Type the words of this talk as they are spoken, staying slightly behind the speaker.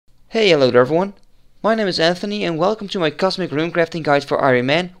Hey, hello there everyone. My name is Anthony and welcome to my Cosmic Runecrafting guide for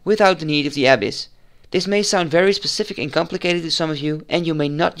Ironman without the need of the Abyss. This may sound very specific and complicated to some of you, and you may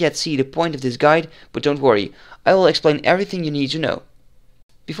not yet see the point of this guide, but don't worry, I will explain everything you need to know.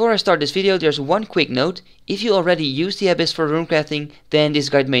 Before I start this video, there's one quick note. If you already use the Abyss for runecrafting, then this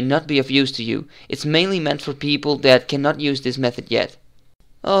guide may not be of use to you. It's mainly meant for people that cannot use this method yet.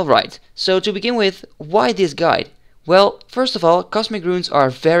 Alright, so to begin with, why this guide? Well, first of all, cosmic runes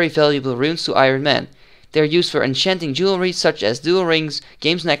are very valuable runes to Ironman. They're used for enchanting jewelry such as dual rings,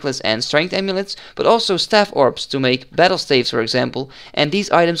 games necklace and strength amulets, but also staff orbs to make battle staves for example, and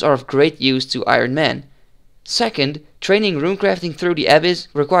these items are of great use to Ironman. Second, training runecrafting through the Abyss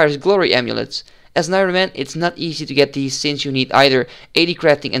requires glory amulets. As an Ironman, it's not easy to get these since you need either 80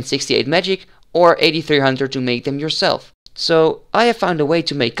 crafting and 68 magic, or 83 hunter to make them yourself. So, I have found a way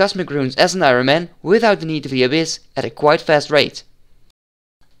to make cosmic runes as an Ironman without the need of the Abyss at a quite fast rate.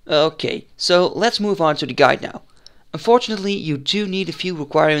 Okay, so let's move on to the guide now. Unfortunately, you do need a few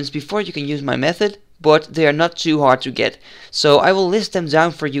requirements before you can use my method, but they are not too hard to get, so I will list them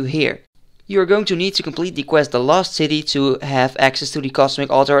down for you here. You are going to need to complete the quest The Lost City to have access to the Cosmic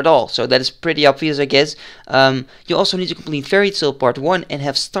Altar at all, so that is pretty obvious I guess. You also need to complete Fairy Tale Part 1 and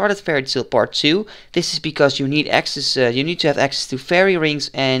have started Fairy Tale Part 2. This is because you need access. You need to have access to fairy rings,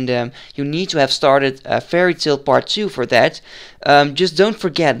 and you need to have started Fairy Tale Part 2 for that. Just don't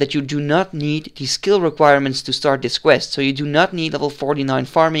forget that you do not need the skill requirements to start this quest, so you do not need level 49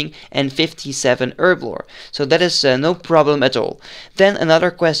 farming and 57 herb lore, so that is no problem at all. Then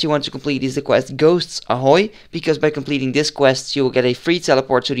another quest you want to complete is the quest Ghosts Ahoy, because by completing this quest you will get a free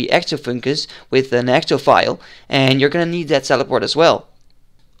teleport to the Ectofungus with an Ectofile, and you're gonna need that teleport as well.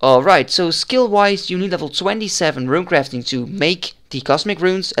 Alright, so skill wise you need level 27 runecrafting to make the cosmic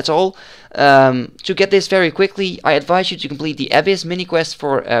runes at all. To get this very quickly, I advise you to complete the Abyss mini quest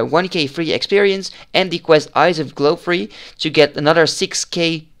for 1k free experience and the quest Eyes of Glow free to get another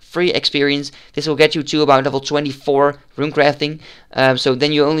 6k free experience. This will get you to about level 24 runecrafting. So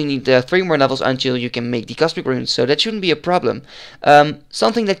then you only need 3 more levels until you can make the cosmic runes, so that shouldn't be a problem.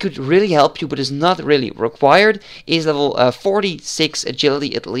 Something that could really help you but is not really required is level 46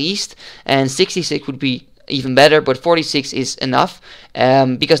 agility at least, and 66 would be even better, but 46 is enough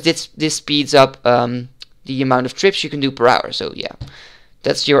because this speeds up the amount of trips you can do per hour. So yeah,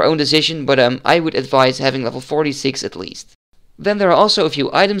 that's your own decision, but I would advise having level 46 at least. Then there are also a few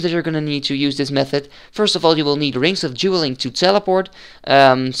items that you're going to need to use this method. First of all, you will need rings of dueling to teleport.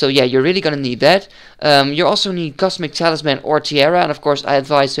 So yeah, you're really going to need that. You also need Cosmic Talisman or Tiara, and of course I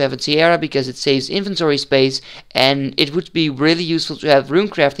advise to have a Tiara because it saves inventory space, and it would be really useful to have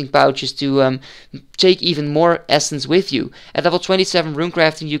runecrafting pouches to take even more essence with you. At level 27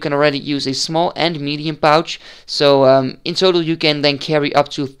 runecrafting you can already use a small and medium pouch, so in total you can then carry up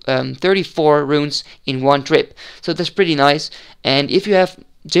to 34 runes in one trip. So that's pretty nice. And if you have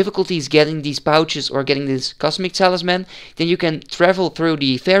difficulties getting these pouches or getting this Cosmic Talisman, then you can travel through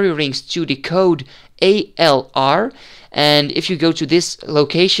the fairy rings to the code ALR, and if you go to this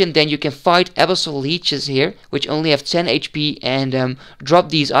location then you can fight abyssal leeches here, which only have 10 HP and drop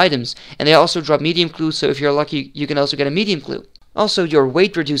these items. And they also drop medium clues, so if you're lucky you can also get a medium clue. Also, your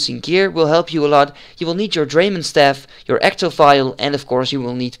weight reducing gear will help you a lot. You will need your Draymond staff, your Ectofile, and of course you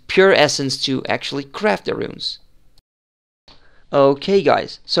will need pure essence to actually craft the runes. Okay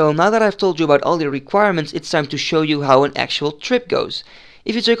guys, so now that I've told you about all the requirements, it's time to show you how an actual trip goes.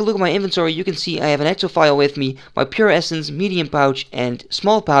 If you take a look at my inventory, you can see I have an Ectofile with me, my pure essence, medium pouch and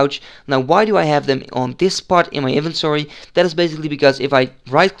small pouch. Now why do I have them on this spot in my inventory? That is basically because if I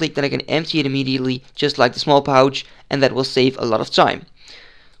right click then I can empty it immediately, just like the small pouch, and that will save a lot of time.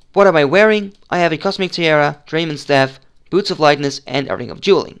 What am I wearing? I have a Cosmic Tiara, Draymond staff, Boots of Lightness and a Ring of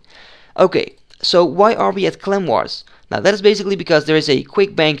Dueling. Okay, so why are we at Clan Wars? Now that is basically because there is a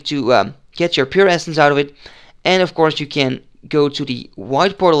quick bank to get your pure essence out of it, and of course you can go to the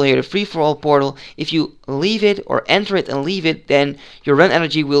wide portal here, the free for all portal. If you leave it or enter it and leave it, then your run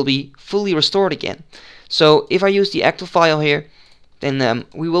energy will be fully restored again. So if I use the Ectofile here, then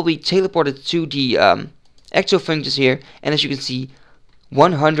we will be teleported to the Ectofungus here, and as you can see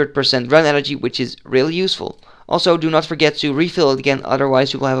 100% run energy, which is really useful. Also do not forget to refill it again,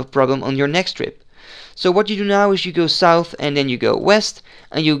 otherwise you will have a problem on your next trip. So what you do now is you go south and then you go west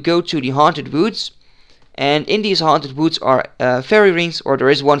and you go to the Haunted Woods, and in these Haunted Woods are fairy rings, or there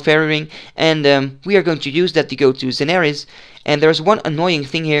is one fairy ring, and we are going to use that to go to Zenaris. And there's one annoying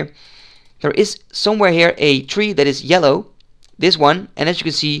thing here. There is somewhere here a tree that is yellow, this one, and as you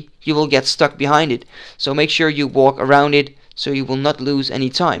can see you will get stuck behind it, so make sure you walk around it so you will not lose any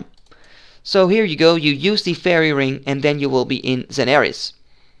time. So here you go, you use the fairy ring and then you will be in Zenaris.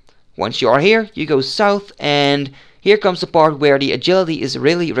 Once you are here, you go south, and here comes the part where the agility is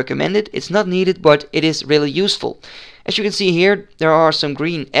really recommended. It's not needed, but it is really useful. As you can see here, there are some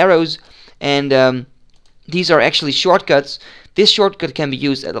green arrows, and these are actually shortcuts. This shortcut can be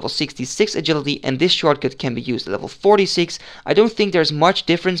used at level 66 agility, and this shortcut can be used at level 46. I don't think there's much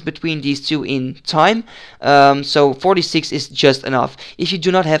difference between these two in time, so 46 is just enough. If you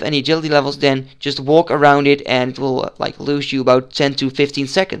do not have any agility levels, then just walk around it and it will like lose you about 10 to 15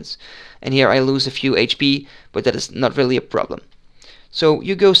 seconds. And here I lose a few HP, but that is not really a problem. So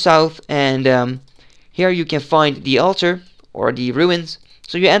you go south, and here you can find the altar or the ruins.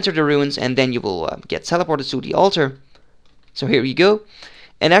 So you enter the ruins, and then you will get teleported to the altar. So here you go,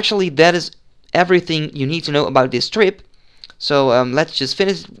 and actually that is everything you need to know about this trip. So let's just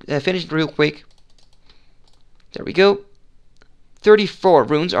finish it real quick. There we go. 34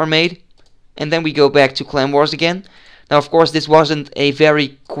 runes are made, and then we go back to Clan Wars again. Now, of course, this wasn't a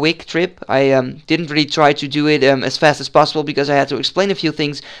very quick trip. I didn't really try to do it as fast as possible because I had to explain a few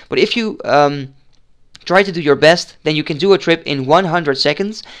things. But if you try to do your best, then you can do a trip in 100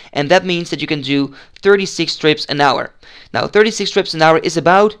 seconds, and that means that you can do 36 trips an hour. Now, 36 trips an hour is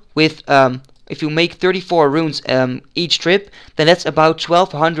about, with if you make 34 runes each trip, then that's about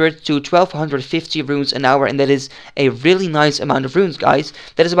 1200 to 1250 runes an hour, and that is a really nice amount of runes, guys.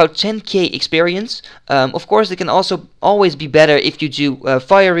 That is about 10k experience. Of course, it can also always be better if you do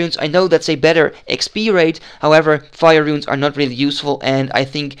fire runes. I know that's a better XP rate, however, fire runes are not really useful, and I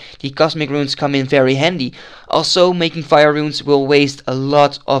think the cosmic runes come in very handy. Also, making fire runes will waste a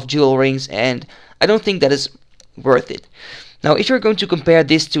lot of jewel rings, and I don't think that is worth it. Now, if you're going to compare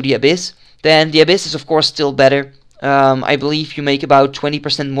this to the Abyss, then the Abyss is of course still better. I believe you make about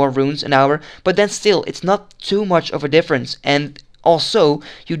 20% more runes an hour, but then still, it's not too much of a difference. And also,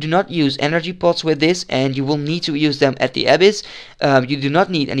 you do not use energy pots with this, and you will need to use them at the Abyss. You do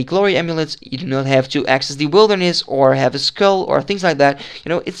not need any glory amulets, you do not have to access the wilderness or have a skull or things like that. You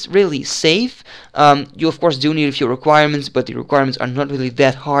know, it's really safe. You of course do need a few requirements, but the requirements are not really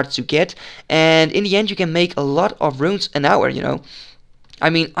that hard to get. And in the end, you can make a lot of runes an hour, you know. I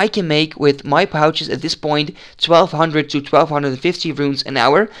mean, I can make, with my pouches at this point, 1200 to 1250 runes an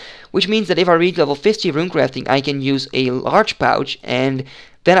hour, which means that if I reach level 50 runecrafting, I can use a large pouch, and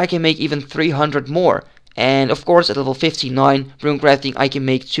then I can make even 300 more. And of course, at level 59 runecrafting, I can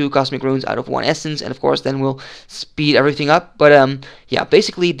make 2 cosmic runes out of 1 essence, and of course then we'll speed everything up. But yeah,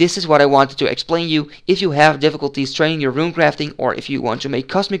 basically this is what I wanted to explain you. If you have difficulties training your runecrafting, or if you want to make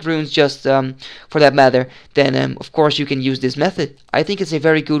cosmic runes just for that matter, then of course you can use this method. I think it's a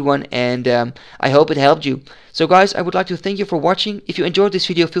very good one, and I hope it helped you. So guys, I would like to thank you for watching. If you enjoyed this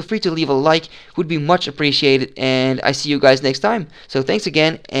video, feel free to leave a like, would be much appreciated, and I see you guys next time. So thanks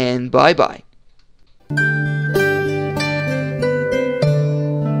again, and bye bye.